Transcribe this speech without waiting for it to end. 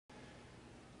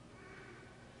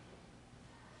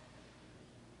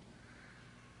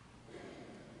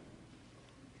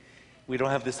We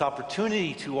don't have this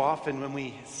opportunity too often when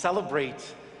we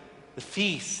celebrate the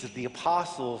feasts of the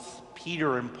apostles,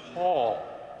 Peter and Paul.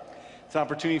 It's an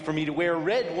opportunity for me to wear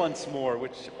red once more,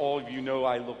 which all of you know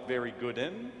I look very good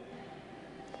in.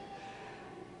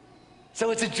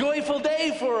 So it's a joyful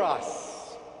day for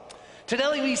us.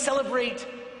 Today we celebrate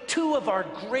two of our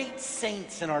great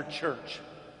saints in our church.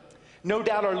 No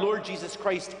doubt our Lord Jesus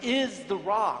Christ is the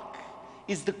rock,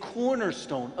 is the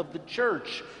cornerstone of the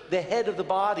church, the head of the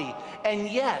body. And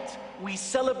yet we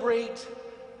celebrate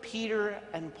Peter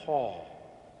and Paul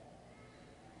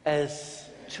as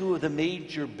two of the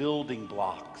major building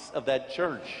blocks of that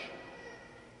church.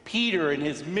 Peter and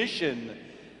his mission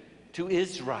to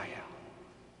Israel,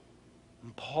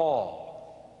 and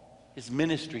Paul, his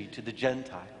ministry to the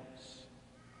Gentiles.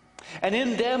 And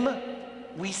in them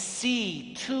we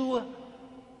see two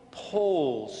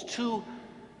poles, two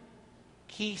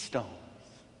keystones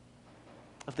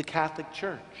of the Catholic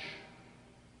Church.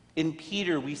 In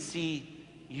Peter we see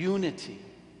unity,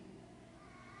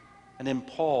 and in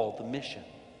Paul the mission,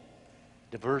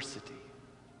 diversity.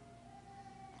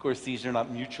 Of course, these are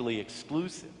not mutually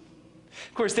exclusive.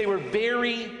 Of course, they were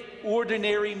very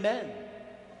ordinary men,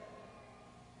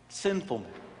 sinful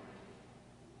men.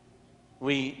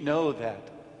 We know that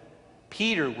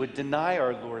Peter would deny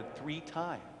our Lord 3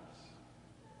 times.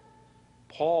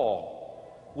 Paul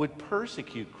would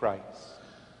persecute Christ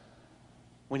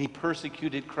when he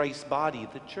persecuted Christ's body,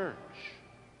 the church.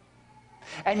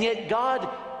 And yet God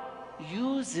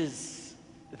uses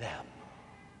them.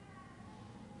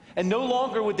 And no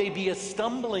longer would they be a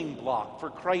stumbling block for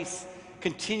Christ's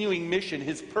continuing mission,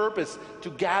 his purpose to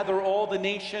gather all the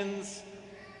nations,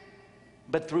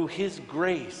 but through his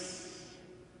grace,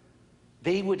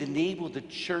 they would enable the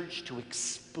church to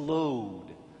explode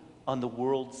on the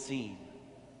world scene.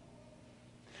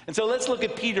 And so let's look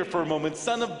at Peter for a moment,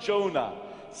 son of Jonah,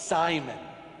 Simon.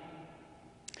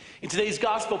 In today's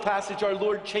gospel passage, our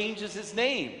Lord changes his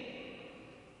name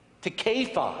to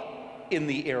Kepha in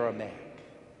the Aramaic.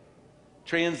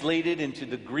 Translated into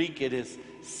the Greek, it is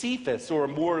Cephas, or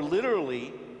more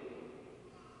literally,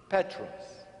 Petros,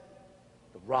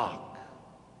 the rock,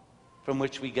 from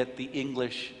which we get the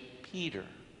English Peter.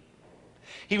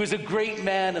 He was a great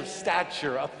man of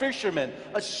stature, a fisherman,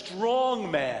 a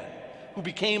strong man who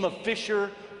became a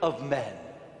fisher of men.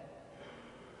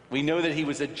 We know that he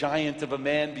was a giant of a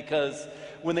man because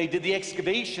when they did the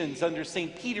excavations under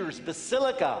St. Peter's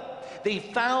Basilica, they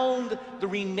found the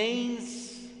remains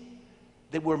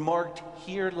that were marked,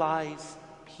 "Here lies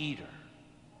Peter."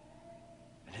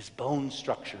 And his bone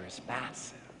structure is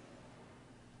massive.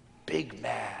 Big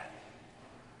man.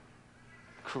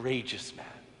 Courageous man.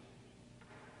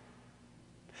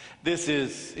 This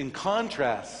is in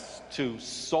contrast to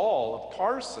Saul of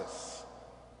Tarsus,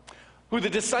 who the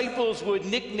disciples would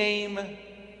nickname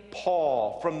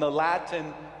Paul, from the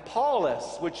Latin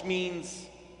Paulus, which means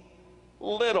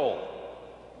little.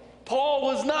 Paul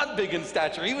was not big in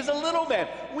stature. He was a little man.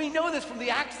 We know this from the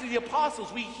Acts of the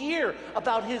Apostles. We hear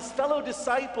about his fellow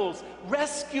disciples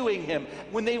rescuing him.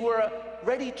 When they were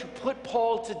ready to put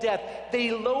Paul to death,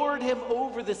 they lowered him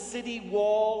over the city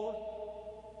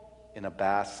wall in a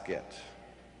basket.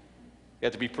 You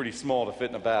had to be pretty small to fit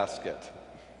in a basket.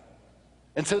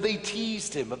 And so they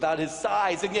teased him about his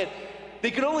size, and yet they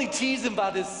could only tease him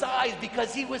about his size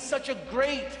because he was such a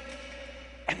great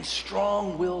and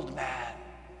strong-willed man.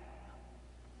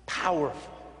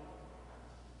 Powerful,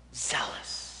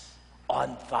 zealous,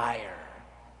 on fire.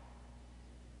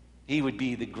 He would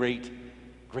be the great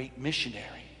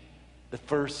missionary, the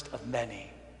first of many,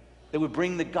 that would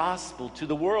bring the gospel to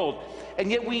the world.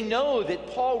 And yet we know that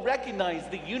Paul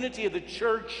recognized the unity of the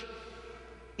church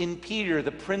in Peter,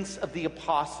 the prince of the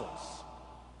apostles.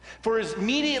 For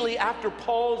immediately after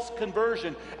Paul's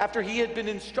conversion, after he had been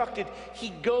instructed, he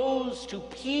goes to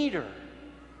Peter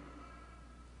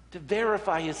to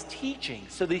verify his teaching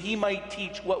so that he might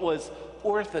teach what was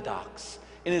orthodox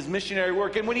in his missionary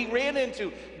work. And when he ran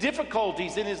into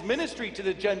difficulties in his ministry to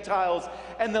the Gentiles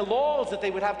and the laws that they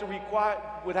would have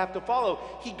to follow,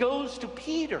 he goes to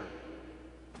Peter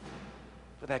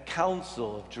for that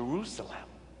council of Jerusalem,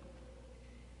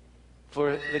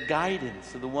 for the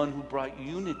guidance of the one who brought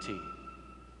unity,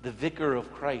 the vicar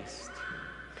of Christ,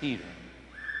 Peter.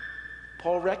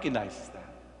 Paul recognizes that.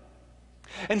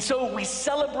 And so we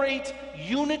celebrate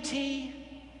unity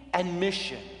and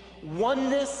mission,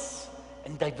 oneness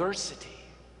and diversity.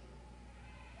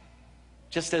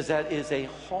 Just as that is a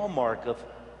hallmark of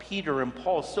Peter and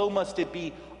Paul, so must it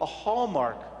be a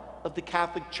hallmark of the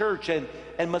Catholic Church and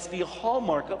must be a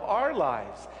hallmark of our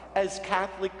lives as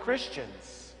Catholic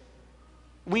Christians.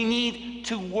 We need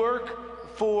to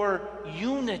work for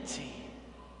unity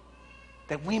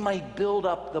that we might build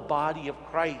up the body of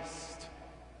Christ,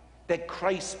 that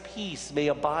Christ's peace may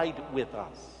abide with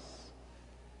us,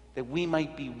 that we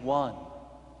might be one,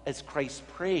 as Christ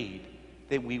prayed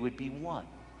that we would be one.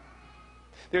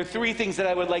 There are three things that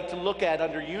I would like to look at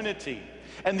under unity,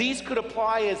 and these could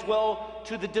apply as well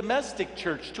to the domestic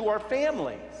church, to our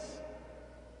families.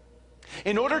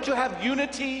 In order to have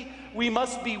unity, we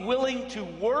must be willing to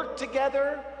work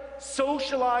together,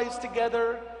 socialize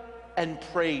together, and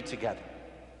pray together.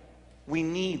 We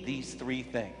need these three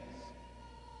things.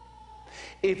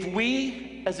 If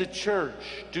we as a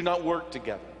church do not work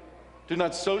together, do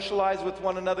not socialize with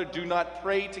one another, do not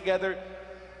pray together,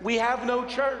 we have no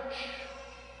church.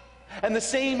 And the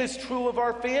same is true of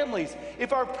our families.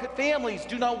 If our families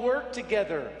do not work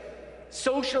together,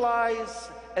 socialize,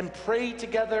 and pray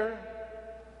together,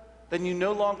 then you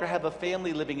no longer have a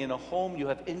family living in a home. You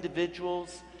have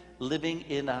individuals living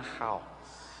in a house.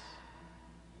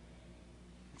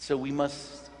 So we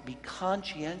must be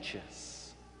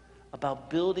conscientious about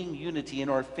building unity in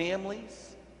our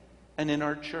families and in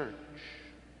our church.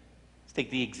 Let's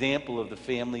take the example of the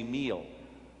family meal.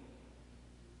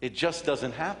 It just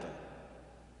doesn't happen.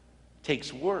 It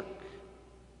takes work.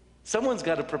 Someone's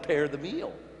got to prepare the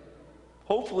meal.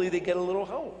 Hopefully they get a little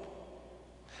help.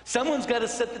 Someone's got to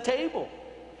set the table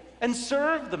and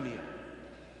serve the meal.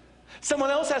 Someone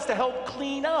else has to help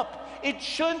clean up. It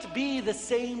shouldn't be the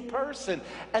same person.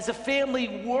 As a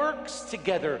family works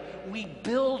together, we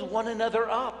build one another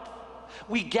up.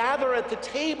 We gather at the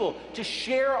table to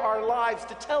share our lives,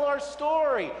 to tell our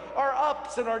story, our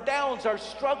ups and our downs, our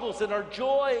struggles and our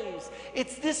joys.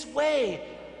 It's this way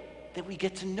that we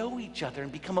get to know each other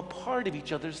and become a part of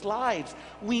each other's lives.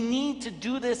 We need to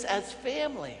do this as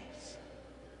families.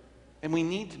 And we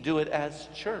need to do it as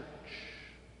church.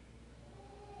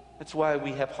 That's why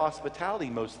we have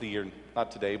hospitality most of the year, not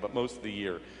today, but most of the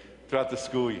year, throughout the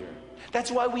school year.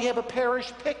 That's why we have a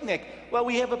parish picnic, why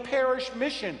we have a parish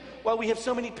mission, why we have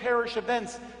so many parish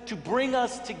events to bring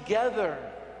us together,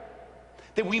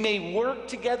 that we may work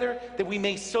together, that we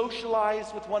may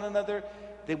socialize with one another,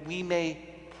 that we may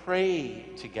pray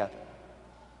together.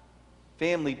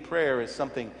 Family prayer is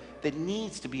something that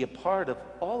needs to be a part of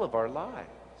all of our lives.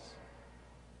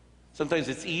 Sometimes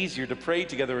it's easier to pray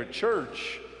together at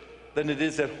church than it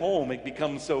is at home. It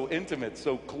becomes so intimate,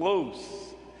 so close.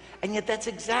 And yet that's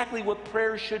exactly what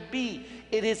prayer should be.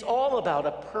 It is all about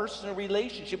a personal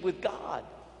relationship with God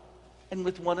and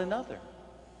with one another.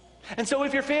 And so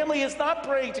if your family is not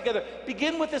praying together,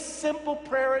 begin with a simple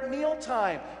prayer at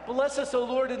mealtime. Bless us, O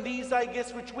Lord, in these thy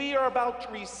gifts which we are about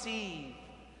to receive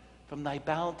from thy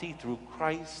bounty through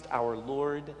Christ our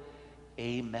Lord.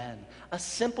 Amen. A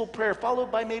simple prayer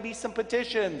followed by maybe some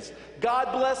petitions.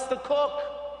 God bless the cook.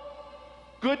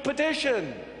 Good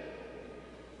petition.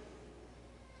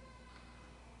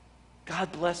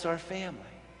 God bless our family.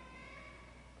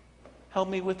 Help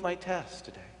me with my test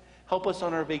today. Help us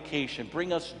on our vacation.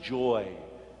 Bring us joy.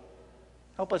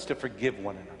 Help us to forgive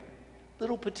one another.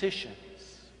 Little petitions.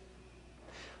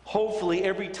 Hopefully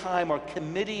every time our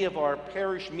committee of our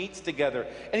parish meets together,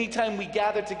 anytime we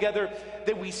gather together,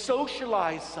 that we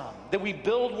socialize some, that we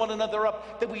build one another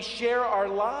up, that we share our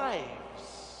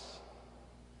lives,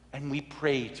 and we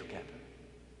pray together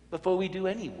before we do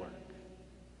any work.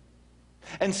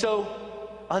 And so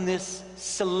on this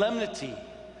solemnity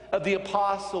of the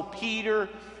Apostle Peter,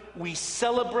 we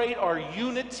celebrate our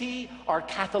unity, our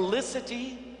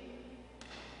Catholicity,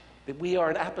 that we are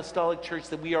an apostolic church,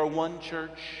 that we are one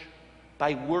church,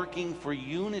 by working for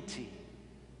unity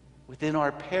within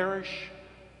our parish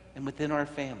and within our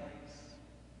families.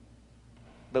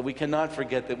 But we cannot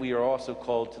forget that we are also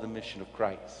called to the mission of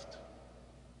Christ,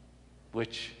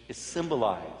 which is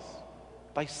symbolized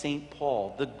by St.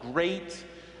 Paul, the great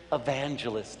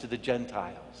evangelist to the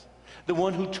Gentiles, the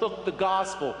one who took the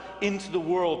gospel into the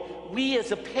world. We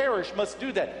as a parish must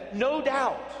do that, no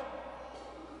doubt.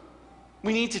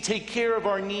 We need to take care of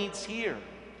our needs here.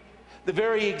 The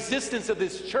very existence of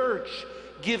this church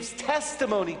gives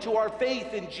testimony to our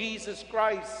faith in Jesus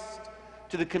Christ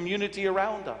to the community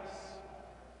around us.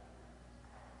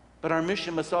 But our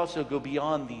mission must also go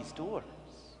beyond these doors.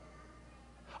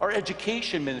 Our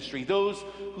education ministry, those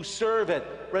who serve at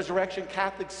Resurrection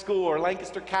Catholic School or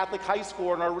Lancaster Catholic High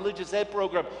School and our religious ed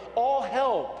program, all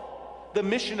help the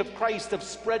mission of Christ of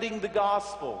spreading the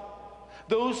gospel.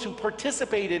 Those who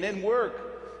participate in and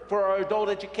work for our adult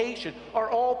education are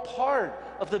all part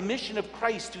of the mission of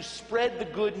Christ to spread the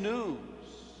good news.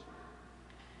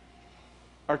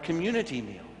 Our community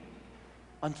meal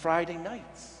on Friday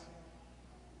nights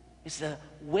is a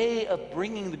way of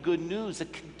bringing the good news,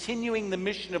 of continuing the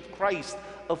mission of Christ,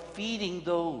 of feeding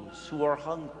those who are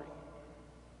hungry.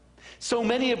 So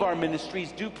many of our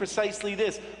ministries do precisely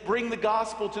this, bring the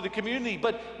gospel to the community,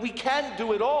 but we can't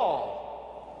do it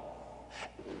all.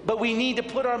 But we need to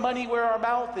put our money where our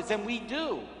mouth is, and we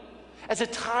do. As a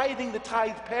tithing the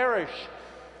tithe parish,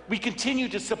 we continue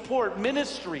to support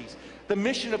ministries, the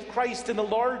mission of Christ in the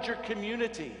larger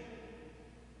community,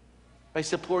 by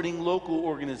supporting local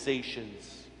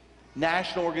organizations,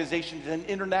 national organizations, and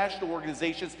international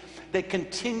organizations that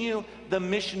continue the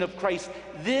mission of Christ.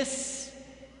 This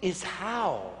is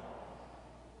how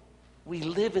we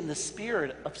live in the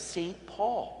spirit of St.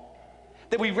 Paul.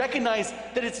 That we recognize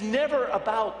that it's never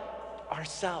about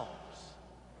ourselves,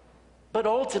 but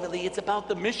ultimately it's about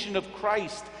the mission of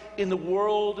Christ in the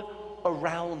world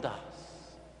around us.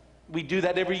 We do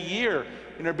that every year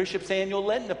in our Bishop's annual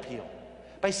Lenten appeal,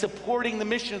 by supporting the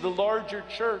mission of the larger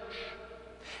church.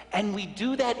 And we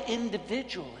do that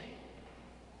individually.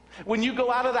 When you go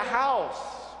out of the house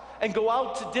and go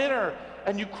out to dinner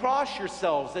and you cross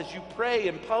yourselves as you pray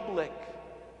in public,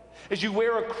 as you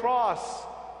wear a cross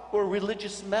or a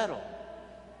religious medal,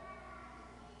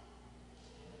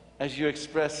 as you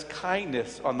express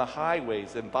kindness on the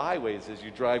highways and byways as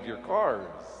you drive your cars,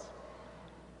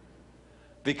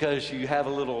 because you have a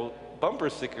little bumper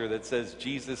sticker that says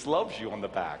Jesus loves you on the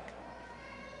back.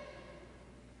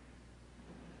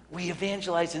 We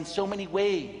evangelize in so many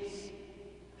ways.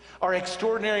 Our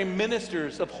extraordinary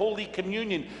ministers of Holy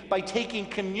Communion, by taking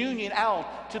communion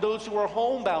out to those who are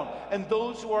homebound and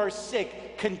those who are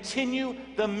sick, continue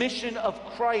the mission of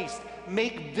Christ,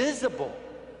 make visible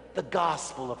the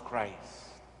gospel of Christ.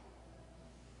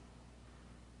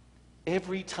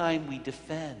 Every time we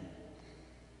defend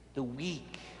the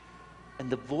weak and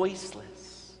the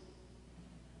voiceless,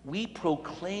 we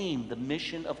proclaim the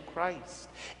mission of Christ.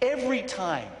 Every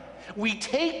time we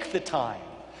take the time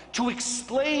to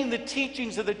explain the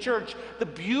teachings of the church, the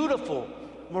beautiful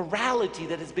morality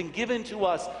that has been given to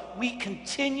us, we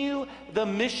continue the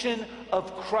mission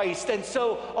of Christ. And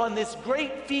so on this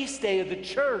great feast day of the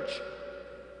church,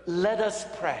 let us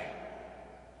pray.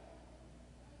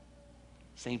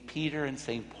 St. Peter and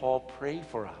St. Paul pray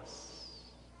for us,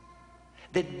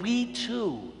 that we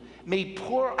too may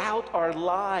pour out our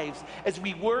lives as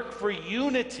we work for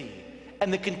unity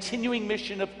and the continuing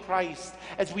mission of Christ,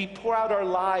 as we pour out our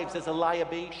lives as a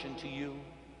libation to you.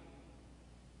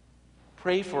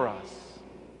 Pray for us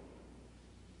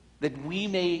that we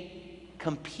may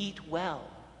compete well,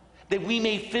 that we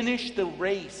may finish the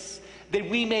race, that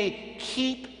we may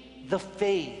keep the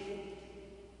faith,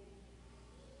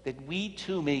 that we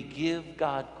too may give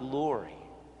God glory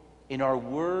in our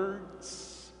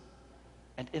words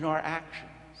and in our actions,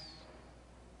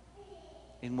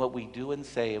 in what we do and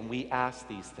say. And we ask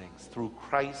these things through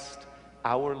Christ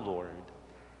our Lord.